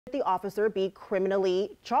The officer be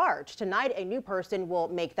criminally charged. Tonight, a new person will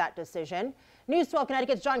make that decision. News 12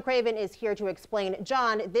 Connecticut's John Craven is here to explain.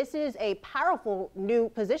 John, this is a powerful new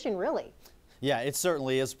position, really. Yeah, it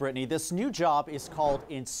certainly is, Brittany. This new job is called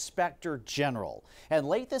Inspector General. And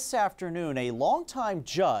late this afternoon, a longtime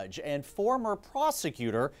judge and former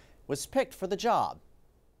prosecutor was picked for the job.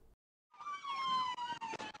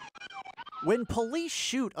 When police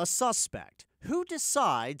shoot a suspect, who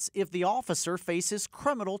decides if the officer faces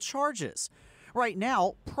criminal charges? Right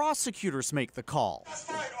now, prosecutors make the call.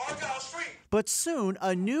 But soon,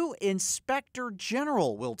 a new Inspector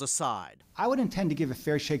General will decide. I would intend to give a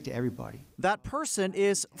fair shake to everybody. That person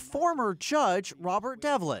is former Judge Robert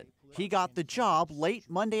Devlin. He got the job late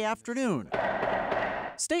Monday afternoon.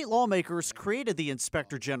 State lawmakers created the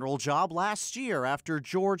Inspector General job last year after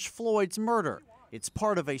George Floyd's murder. It's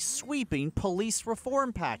part of a sweeping police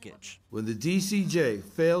reform package. When the DCJ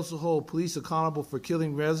fails to hold police accountable for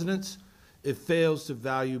killing residents, it fails to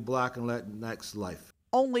value Black and Latinx life.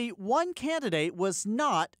 Only one candidate was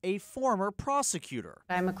not a former prosecutor.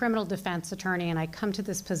 I'm a criminal defense attorney, and I come to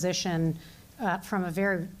this position from a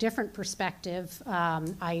very different perspective.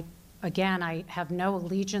 I have no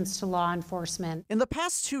allegiance to law enforcement. In the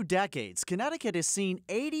past 2 decades, Connecticut has seen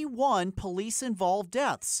 81 police-involved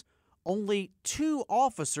deaths. Only 2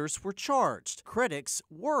 officers were charged. Critics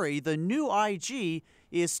worry the new IG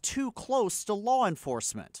is too close to law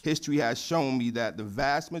enforcement. History has shown me that the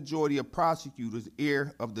vast majority of prosecutors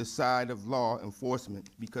err of the side of law enforcement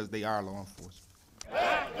because they are law enforcement.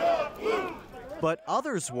 But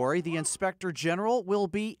others worry the Inspector General will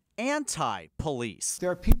be anti-police. There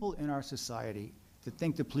are people in our society that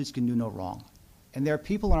think the police can do no wrong. And there are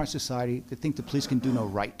people in our society that think the police can do no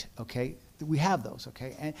right, okay? We have those,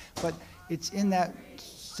 okay? But it's in that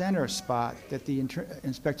center spot that the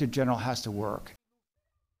Inspector General has to work.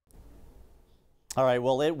 All right,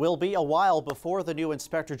 well, it will be a while before the new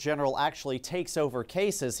Inspector General actually takes over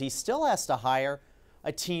cases. He still has to hire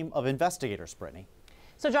a team of investigators, Brittany.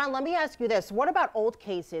 So, John, let me ask you this. What about old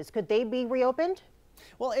cases? Could they be reopened?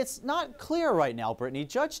 Well, it's not clear right now, Brittany.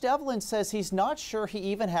 Judge Devlin says he's not sure he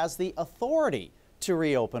even has the authority to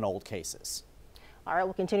reopen old cases. All right,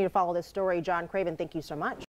 we'll continue to follow this story. John Craven, thank you so much.